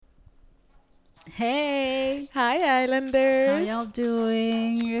Hey, Hi, how Islanders. y'all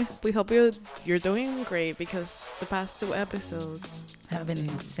doing? We hope you're doing great because the past two episodes, Have been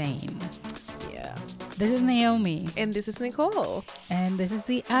insane. yeah. This is Naomi, And this is Nicole. and this is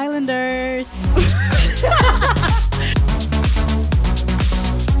the Islanders.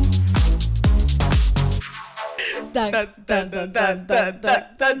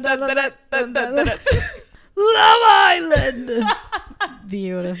 Love Island.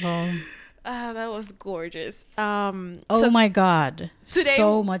 Beautiful. That was gorgeous. Oh So my God. today-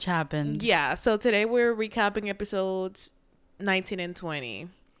 So much happened. yeah. So today we're recapping episodes 19 and 20,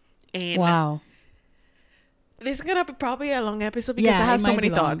 and Wow. this is gonna be probably a long episode because Yeah, I have it so might many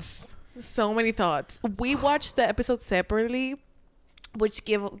be long. thoughts. So many thoughts. We watched the episode separately, which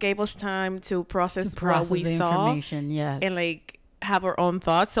gave us time to process, To process what we the saw information, yes. and like have our own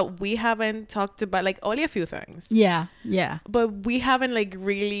thoughts. So we haven't talked about like only a few things, yeah. but we haven't like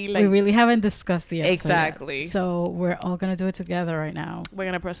really We like really haven't discussed the episode Exactly. yet. So we're all gonna do it together right now. we're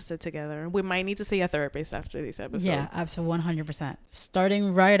gonna process it together. We might need to see a therapist after this episode. Yeah, absolutely, 100%.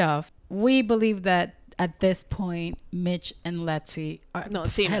 Starting right off, we believe that at this point, Mitch and Letzi are No,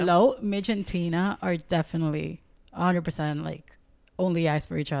 Tina. Hello, Mitch and Tina are definitely 100% like only eyes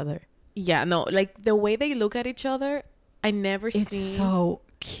for each other. Yeah, no, like the way they look at each other, I never It's seen. so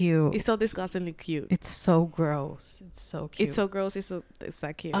cute. It's so disgustingly cute. It's so gross. It's so cute. It's so gross. It's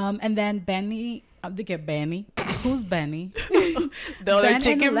that cute. And then Benny, I'm thinking Benny. Who's Benny? The other Ben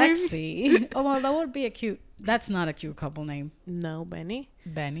chicken and movie? Lexi. Oh, well, that would be a cute. That's not a cute couple name. No, Benny.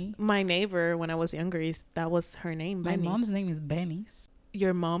 Benny. My neighbor when I was younger, that was her name. My Benny. mom's name is Benny's.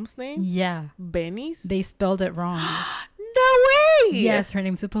 Your mom's name? Yeah. Benny's? They spelled it wrong. No way. Yes, her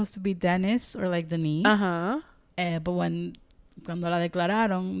name's supposed to be Dennis or like Denise. Uh-huh. But cuando la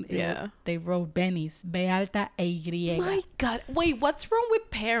declararon, Yeah. they wrote Benny's. B alta e Y. My God. Wait, what's wrong with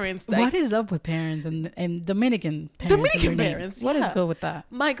parents? Like, What is up with parents and Dominican parents? Dominican and their names? parents, What is yeah. good with that?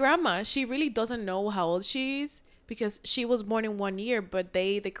 my grandma, she really doesn't know how old she is because she was born in 1 year, but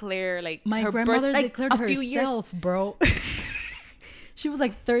they declare like My her grandmother birth, like, declared a few years. herself, bro. She was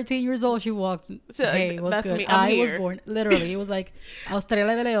like 13 years old. She walked. So, like, Hey, what's that's good? me. I'm I was here. born. Literally, it was like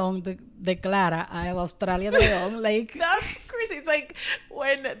Australia de León declara I am Australia de León. Like, That's crazy. It's like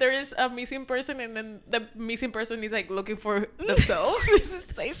when there is a missing person and then the missing person is like looking for themselves. This is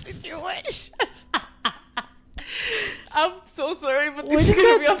the same situation. I'm so sorry, but What this is is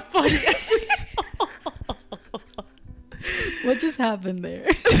gonna be that? a funny episode. what just happened there?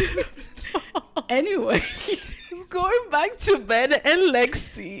 Anyway, Going back to Ben and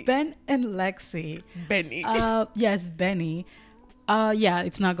Lexi. Ben and Lexi. Benny. Yes, Benny. Yeah,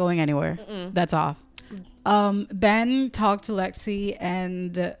 it's not going anywhere. That's off. Ben talked to Lexi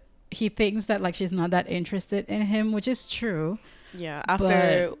and he thinks that like she's not that interested in him, which is true. Yeah,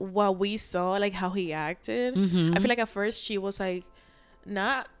 after what we saw, like how he acted, Mhm. I feel like at first she was like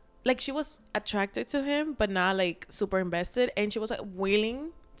not like she was attracted to him, but not like super invested, and she was like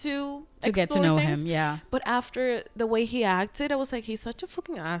willing to To get to explore know things. him, yeah. But after the way he acted, I was like, he's such a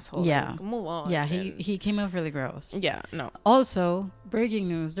fucking asshole. Yeah. Like, move on. Yeah, And- he came off really gross. Yeah, no. Also, breaking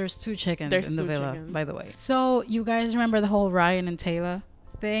news, there's 2 chickens There's in the 2 villa, chickens. by the way. So, you guys remember the whole Ryan and Taylor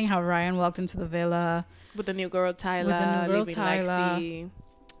thing? How Ryan walked into the villa? With the new girl Tyler, new girl, leaving Tyla. Lexi.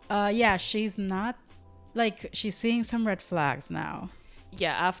 Yeah, she's not, like, she's seeing some red flags now.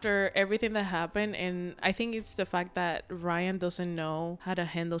 Yeah, after everything that happened, and I think it's the fact that Ryan doesn't know how to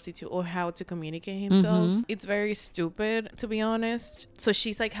handle or how to communicate himself. Mhm. It's very stupid, to be honest. So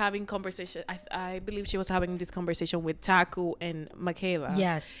she's like having conversation. I believe she was having this conversation with Taku and Michaela.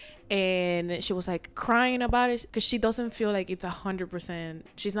 Yes. And she was like crying about it because she doesn't feel like it's 100%.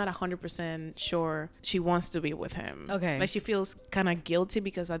 She's not 100% sure she wants to be with him. Okay. Like she feels kind of guilty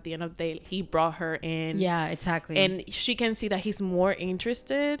because at the end of the day, he brought her in. Yeah, exactly. And she can see that he's more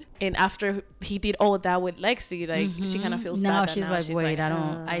interested. And after he did all that with Lexi, like she kind of feels now bad. That she's like, wait, I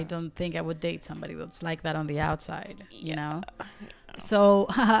uh, don't think I would date somebody that's like that on the outside, you know? So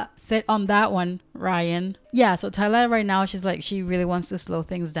sit on that one, Ryan. Yeah, so Tyler right now, she's like, she really wants to slow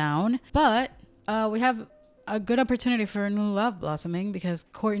things down. But we have a good opportunity for a new love blossoming because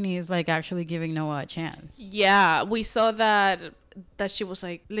Courtney is like actually giving Noah a chance. Yeah, we saw that she was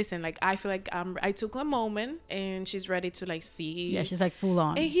like, listen, like I feel like I took a moment and she's ready to like see. Yeah, she's like full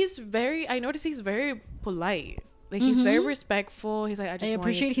on. And I noticed he's very polite. Like he's very respectful. He's like, I I just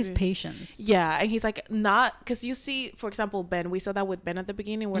appreciate want you his to patience. Yeah, and he's like not because you see, for example, Ben. We saw that with Ben at the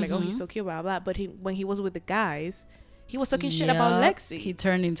beginning. We're like, oh, he's so cute, blah blah. But when he was with the guys, he was talking shit about Yup. Lexi. He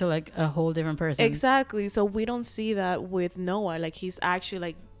turned into like a whole different person. Exactly. So we don't see that with Noah. Like he's actually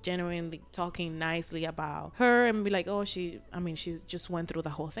like genuinely talking nicely about her and be like, oh, she just went through the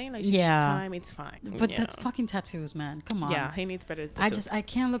whole thing. Like, she Yeah. needs time. It's fine. But you that's know? fucking tattoos, man. Come on. Yeah, he needs better tattoos. I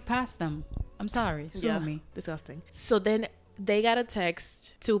can't look past them. I'm sorry. Sue me. Disgusting. So then they got a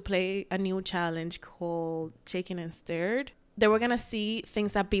text to play a new challenge called Shaken and Stirred. They were gonna see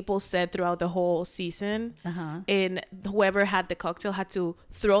things that people said throughout the whole season, and whoever had the cocktail had to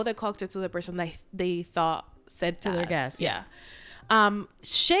throw the cocktail to the person that they thought said To their guests. Yeah.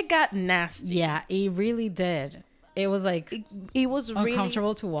 Shit got nasty. Yeah, it really did. It was like It was really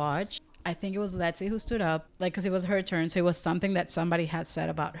uncomfortable to watch. I think it was Letty who stood up, like, because it was her turn. So it was something that somebody had said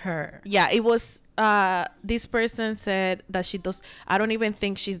about her. Yeah, it was. This person said that I don't even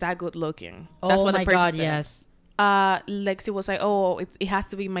think she's that good looking. That's what the person said. Yes. Lexi was like, oh, it has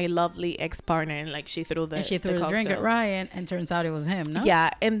to be my lovely ex-partner, and like she threw the drink at Ryan, and turns out it was him. No.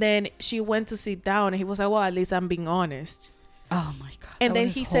 Yeah, and then she went to sit down, and he was like, well, at least I'm being honest. Oh my god. And then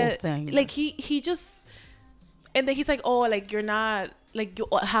he said, like, he just, and then he's like, oh, like, you're not, like, you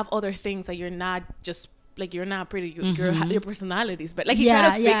have other things, like, you're not just, like, you're not pretty, your personalities, but like he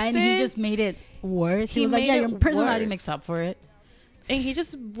tried to fix it, and he just made it worse. He was like, yeah, your personality makes up for it. And he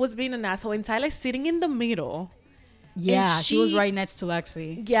just was being an asshole, and Tyler sitting in the middle. Yeah, she was right next to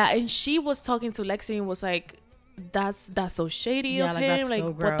Lexi. Yeah, and she was talking to Lexi and was like, that's so shady of him. That's like,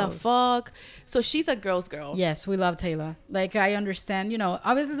 so what the fuck? So she's a girl's girl. Yes, we love Taylor. Like, I understand,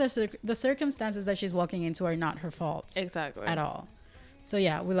 obviously the circumstances that she's walking into are not her fault. Exactly. At all. So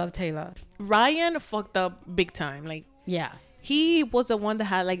yeah, we love Taylor. Ryan fucked up big time. Like, yeah. He was the one that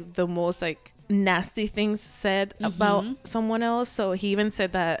had like the most like nasty things said about someone else. So he even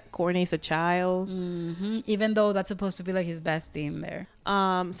said that Courtney's a child, even though that's supposed to be like his bestie in there.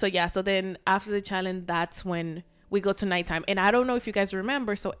 So yeah, so then after the challenge, that's when we go to nighttime. And I don't know if you guys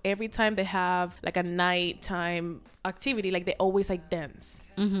remember, so every time they have like a nighttime activity, like they always like dance,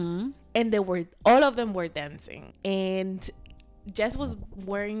 and all of them were dancing, and Jess was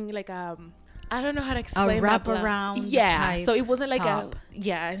wearing like I don't know how to explain a wraparound. Yeah, so it wasn't like top.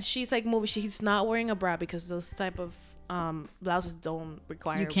 And she's like moving. She's not wearing a bra because those type of blouses don't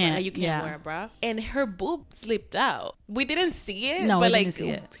require you can't wear a bra. And her boob slipped out. We didn't see it. No, but we didn't see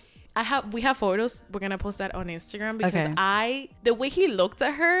it. We have photos. We're gonna post that on Instagram because the way he looked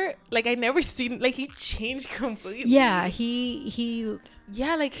at her, like I never seen, like he changed completely. Yeah, he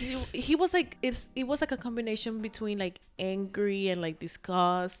like he was like it was like a combination between like angry and like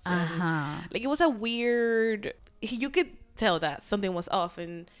disgust. And, like it was a weird. You could tell that something was off,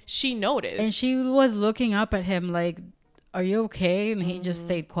 and she noticed. And she was looking up at him like, "Are you okay?" And he just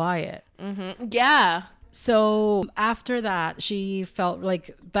stayed quiet. Yeah. So after that, she felt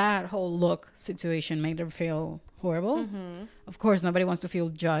like that whole look situation made her feel horrible. Of course, nobody wants to feel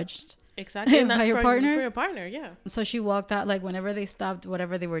judged. Exactly. By your partner? For your partner, yeah. So she walked out, like whenever they stopped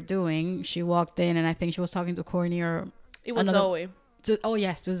whatever they were doing, she walked in, and I think she was talking to Courtney or... It was Zoe.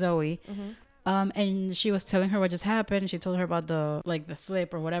 To Zoe. And she was telling her what just happened. She told her about the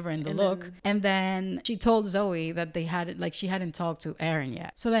slip or whatever and the look. And then she told Zoe that she hadn't talked to Aaron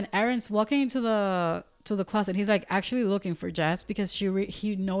yet. So then Aaron's walking into the closet. He's like actually looking for Jess because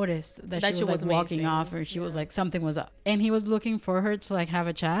he noticed that she was like walking off, or she was like something was up, and he was looking for her to like have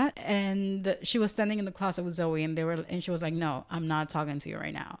a chat. And she was standing in the closet with Zoe, and she was like, "No, I'm not talking to you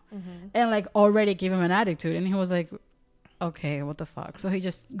right now," and like already gave him an attitude. And he was like, okay, what the fuck? So he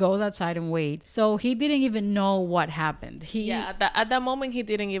just goes outside and waits. So he didn't even know what happened. At that moment he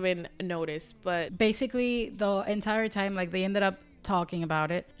didn't even notice. But basically the entire time, like they ended up talking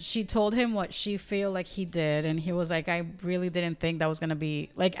about it. She told him what she feel like he did, and he was like, I really didn't think that was gonna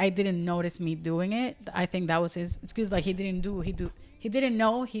be like, I didn't notice me doing it. I think that was his excuse. Like he didn't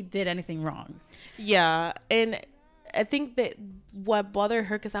know he did anything wrong. Yeah, and I think that what bothered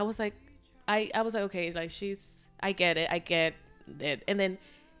her, because I was like, okay, like I get it. And then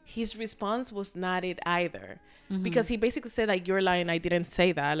his response was not it either. Because he basically said like, you're lying, I didn't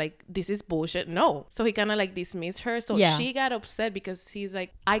say that, like this is bullshit. No. So he kind of like dismissed her. So she got upset because he's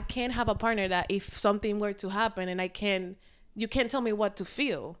like, I can't have a partner that if something were to happen and you can't tell me what to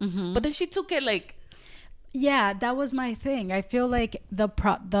feel. But then she took it like, yeah, that was my thing. I feel like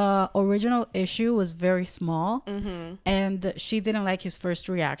the original issue was very small, and she didn't like his first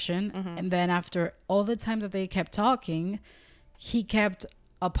reaction. And then after all the times that they kept talking, he kept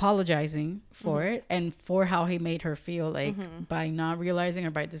apologizing for it and for how he made her feel, like by not realizing or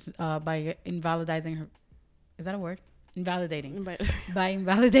by invalidating her. Is that a word? Invalidating. By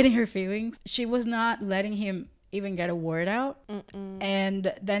invalidating her feelings. She was not letting him even get a word out.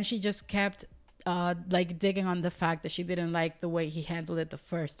 And then she just kept like digging on the fact that she didn't like the way he handled it the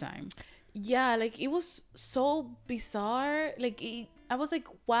first time. Yeah, like it was so bizarre. Like I was like,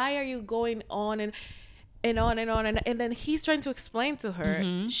 why are you going on and on and on, and then he's trying to explain to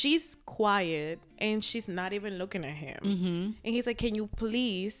her. She's quiet and she's not even looking at him. And he's like, can you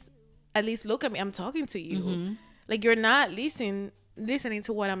please at least look at me? I'm talking to you. Like, you're not listening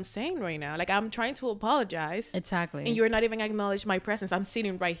to what I'm saying right now. Like, I'm trying to apologize. Exactly. And you're not even acknowledging my presence. I'm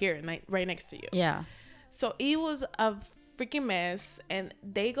sitting right here, right next to you. Yeah. So it was a freaking mess, and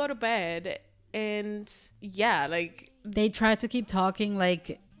they go to bed, and yeah, like, they tried to keep talking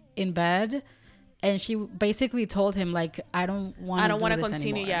like in bed, and she basically told him like, I don't want to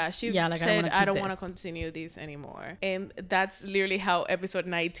continue anymore. Yeah, she said, I don't want to continue this anymore. And that's literally how episode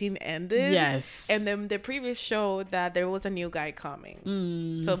 19 ended. Yes. And then the previous show that there was a new guy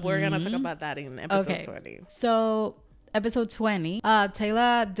coming. So we're gonna talk about that in episode 20. So episode 20,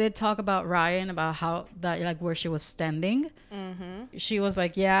 Taylor did talk about Ryan, about how that, like, where she was standing. She was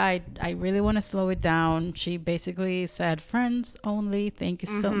like, yeah, I really want to slow it down. She basically said, friends only, thank you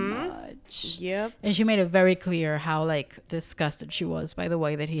so much. Yep. And she made it very clear how, like, disgusted she was by the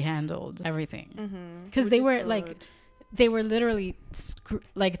way that he handled everything, because they were like, they were literally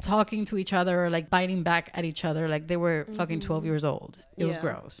like talking to each other or like biting back at each other like they were fucking 12 years old. It was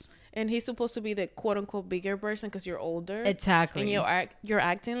gross. And he's supposed to be the quote unquote bigger person because you're older. Exactly. And you're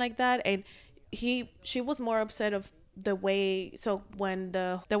acting like that. And she was more upset of the way. So when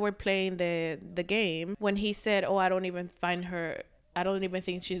they were playing the game, when he said, "Oh, I don't even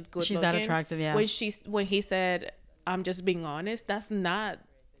think she's good. She's looking," that attractive. Yeah. When he said, "I'm just being honest," that's not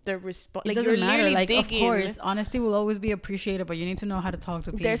the response. Like, it doesn't matter. Like, digging. Of course, honesty will always be appreciated, but you need to know how to talk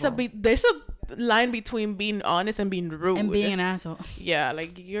to people. There's a line between being honest and being rude and being an asshole. Yeah,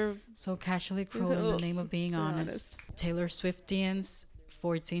 like, you're so casually cruel in the name of being honest. Taylor Swiftians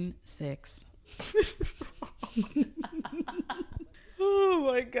 14-6. Oh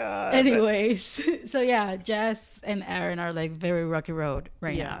my god. Anyways, so yeah, Jess and Aaron are like very rocky road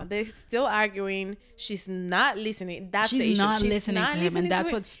right now. They're still arguing. She's not listening. That's the issue. She's not listening to him, and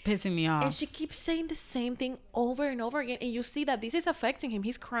that's what's pissing me off. And she keeps saying the same thing over and over again, and you see that this is affecting him.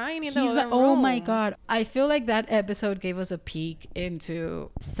 He's crying in the other room. Oh my god. I feel like that episode gave us a peek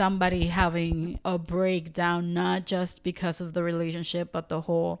into somebody having a breakdown, not just because of the relationship, but the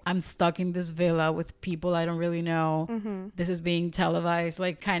whole, I'm stuck in this villa with people I don't really know. This is being televised,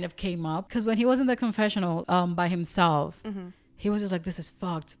 like, kind of came up. Because when he was in the confessional by himself, he was just like, this is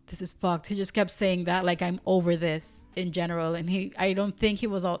fucked. He just kept saying that, like, I'm over this in general. And I don't think he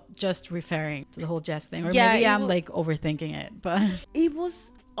was all just referring to the whole Jess thing. Or maybe I'm like overthinking it. But it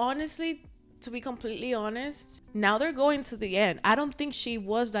was, honestly, to be completely honest, now they're going to the end. I don't think she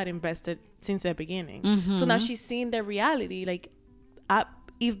was that invested since the beginning. So now she's seeing the reality. Like,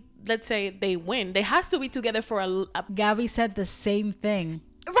 if, let's say, they win, they has to be together for a Gabby said the same thing.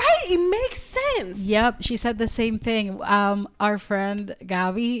 Right, it makes sense. Yep, she said the same thing. Our friend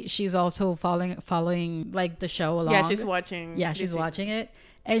Gabby, she's also following like the show along. Yeah, she's watching. Yeah, she's watching it,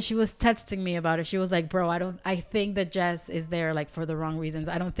 and she was texting me about it. She was like, "Bro, I think that Jess is there like for the wrong reasons.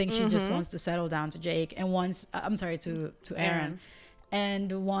 I don't think she just wants to settle down to Jake." And once, to Aaron.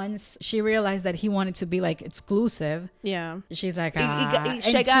 And once she realized that he wanted to be like exclusive, she's like,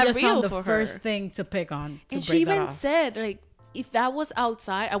 she just found the first thing to pick on. And she even said, like, if that was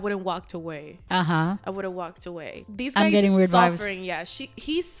outside, I wouldn't walked away. I would have walked away. This guy is suffering. Vibes. Yeah,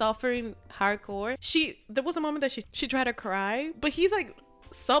 he's suffering hardcore. There was a moment that she tried to cry, but he's like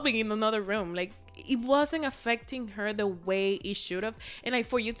sobbing in another room. Like, it wasn't affecting her the way it should have. And like,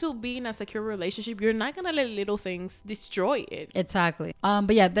 for you to be in a secure relationship, you're not gonna let little things destroy it. Exactly.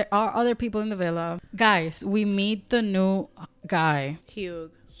 But yeah, there are other people in the villa. Guys, we meet the new guy.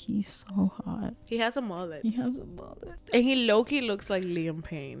 Hugh. He's so hot. He has a mullet. And he low-key looks like Liam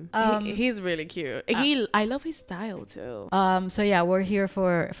Payne. He's really cute. And I love his style too. So yeah, we're here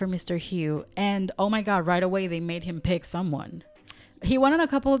for Mr. Hugh. And oh my god, right away they made him pick someone. He went on a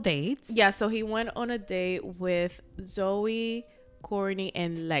couple of dates. Yeah, so he went on a date with Zoe, Courtney,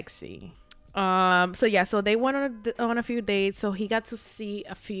 and Lexi. So they went on a few dates. So he got to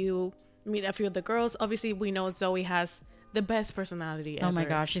meet a few of the girls. Obviously, we know Zoe has the best personality ever. Oh my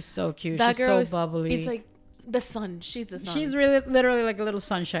gosh, she's so cute. She's so bubbly. It's like the sun. She's the sun. She's really literally like a little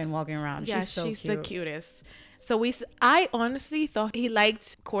sunshine walking around. Yeah, she's the cutest. So I honestly thought he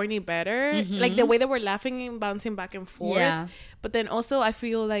liked Courtney better. Like the way they were laughing and bouncing back and forth. Yeah. But then also I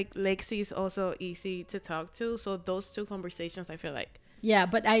feel like Lexi is also easy to talk to. So those two conversations, I feel like. Yeah,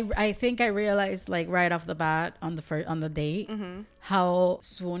 but I think I realized like right off the bat on the date how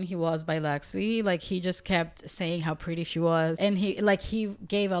swooned he was by Lexi. Like, he just kept saying how pretty she was, and he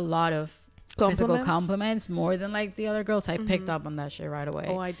gave a lot of physical compliments more than like the other girls. I picked up on that shit right away.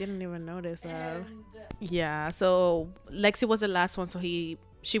 Oh, I didn't even notice that. Yeah, so Lexi was the last one, so she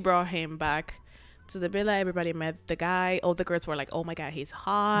brought him back to the villa. Everybody met the guy. All the girls were like, oh my god, he's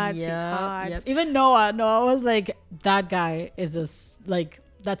hot. He's hot. Yep. Even Noah was like, that guy is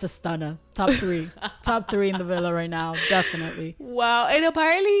that's a stunner. Top 3 in the villa right now, definitely. Wow. And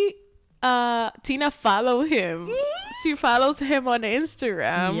apparently Tina followed him. She follows him on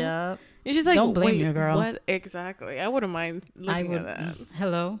Instagram. Yeah. And she's like, don't blame you, girl. What exactly? I wouldn't mind looking at that.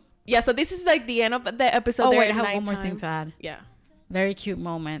 Hello. Yeah, so this is like the end of the episode. Oh wait, I have one more thing to add. Yeah. Very cute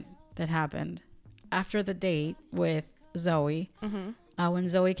moment that happened after the date with Zoe. When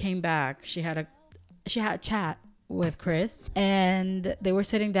Zoe came back, she had a chat with Chris, and they were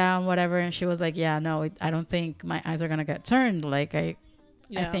sitting down, whatever, and she was like, yeah, no, I don't think my eyes are gonna get turned. Like I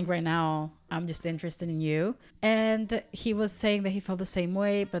think right now I'm just interested in you. And he was saying that he felt the same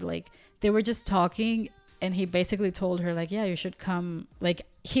way, but like they were just talking, and he basically told her like, yeah, you should come. Like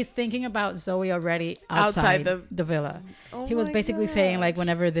he's thinking about Zoe already outside the villa. Oh, he was basically saying like,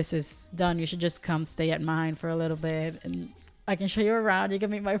 whenever this is done, you should just come stay at mine for a little bit, and I can show you around. You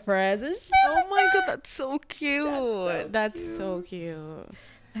can meet my friends and shit. Oh my god, that's so cute. That's so cute.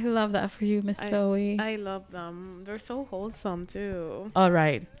 I love that for you, Miss Zoe. I love them. They're so wholesome too. All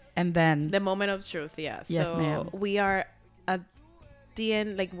right. And then the moment of truth, yes. Yes, so ma'am. We are at the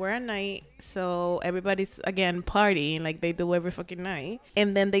end, like we're at night, so everybody's again partying like they do every fucking night.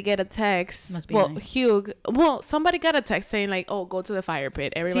 And then they get a text. Must be nice. Somebody got a text saying like, oh, go to the fire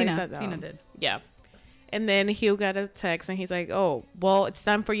pit. Everybody sat down. Tina did. Yeah. And then Hugh got a text and he's like, oh, well, it's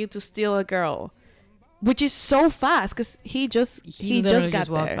time for you to steal a girl. Which is so fast because he just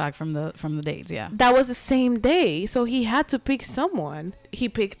walked back from the dates. Yeah, that was the same day, so he had to pick someone. He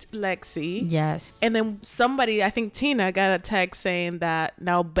picked Lexi. Yes, and then somebody, I think Tina, got a text saying that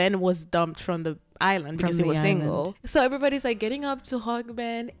now Ben was dumped from the island because he was single. So everybody's like getting up to hug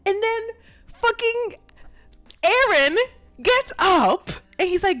Ben, and then fucking Aaron gets up and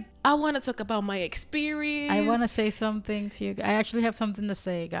he's like, I want to talk about my experience. I want to say something to you. I actually have something to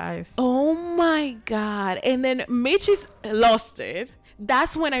say, guys. Oh my god. And then Mitch is lost it.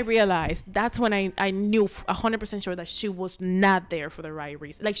 That's when I realized, that's when I knew 100% sure that she was not there for the right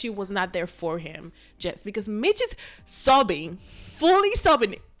reason. Like she was not there for him just because Mitch is sobbing, fully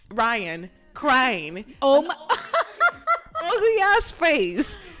sobbing. Ryan crying. Oh my ugly ass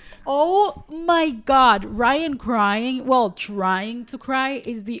face. Oh my god. Ryan crying, well, trying to cry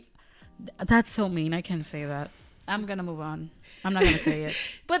that's so mean. I can't say that. I'm gonna move on. I'm not gonna say it.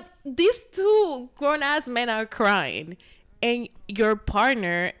 But these two grown-ass men are crying, and your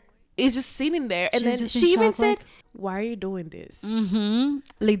partner is just sitting there. And then she even said, why are you doing this?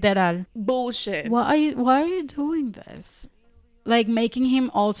 Literal. Bullshit. Why are you doing this? Like making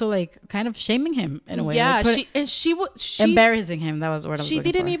him also like kind of shaming him in a way. Yeah, like she was embarrassing him. That was what I was looking for.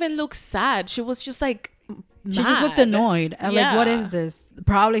 She didn't even look sad. She was just like she just looked annoyed and like, what is this?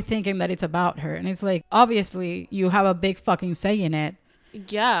 Probably thinking that it's about her. And it's like, obviously you have a big fucking say in it.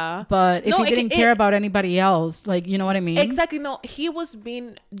 Yeah. But if he didn't care about anybody else, like, you know what I mean? Exactly. No, he was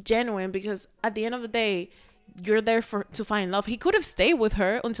being genuine because at the end of the day, you're there to find love. He could have stayed with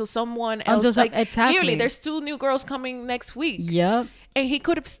her until someone else. Exactly. Clearly, there's 2 new girls coming next week. Yep. And he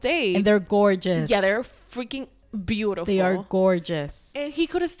could have stayed. And they're gorgeous. Yeah, they're freaking beautiful. They are gorgeous. And he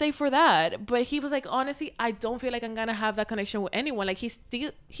could have stayed for that, but he was like, honestly, I don't feel like I'm gonna have that connection with anyone. Like he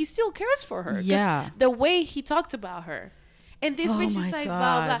still cares for her. Yeah. The way he talked about her. And this bitch is like,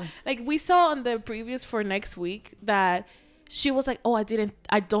 blah, blah. Like we saw on the previews for next week that she was like, oh,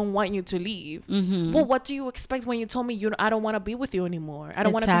 I don't want you to leave. Well, what do you expect when you told me I don't want to be with you anymore? I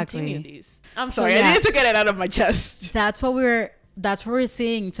don't want to continue this. I'm sorry. I needed to get it out of my chest. That's what we're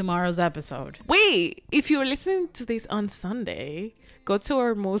seeing tomorrow's episode. Wait, if you're listening to this on Sunday, go to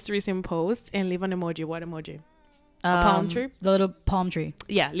our most recent post and leave an emoji. What emoji? A palm tree? The little palm tree.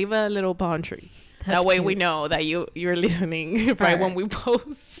 Yeah, leave a little palm tree. That way we know that you're listening right when we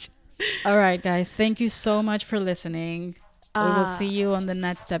post. All right, guys. Thank you so much for listening. We will see you on the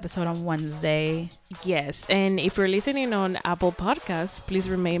next episode on Wednesday. Yes, and if you're listening on Apple Podcasts, please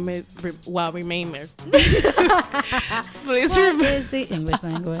remember. What is the English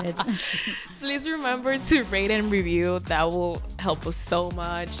language? Please remember to rate and review. That will help us so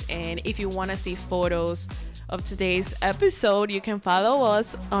much. And if you want to see photos of today's episode, you can follow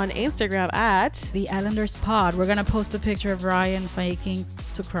us on Instagram at The Islanders Pod. We're gonna post a picture of Ryan faking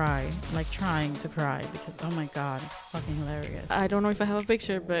to cry, like trying to cry, because oh my god, it's fucking hilarious. I don't know if I have a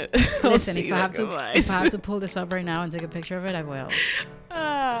picture, but listen, if I have to pull this up right now and take a picture of it, I will.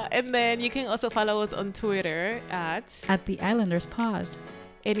 And then you can also follow us on Twitter at The Islanders Pod.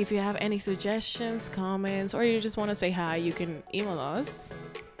 And if you have any suggestions, comments, or you just want to say hi, you can email us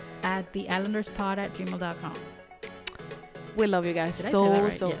at theislanderspod@gmail.com. We love you guys Did I say that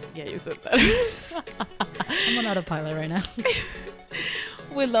right? so. Yes. Yeah, you said that. I'm on autopilot right now.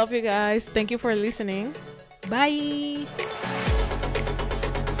 We love you guys. Thank you for listening. Bye.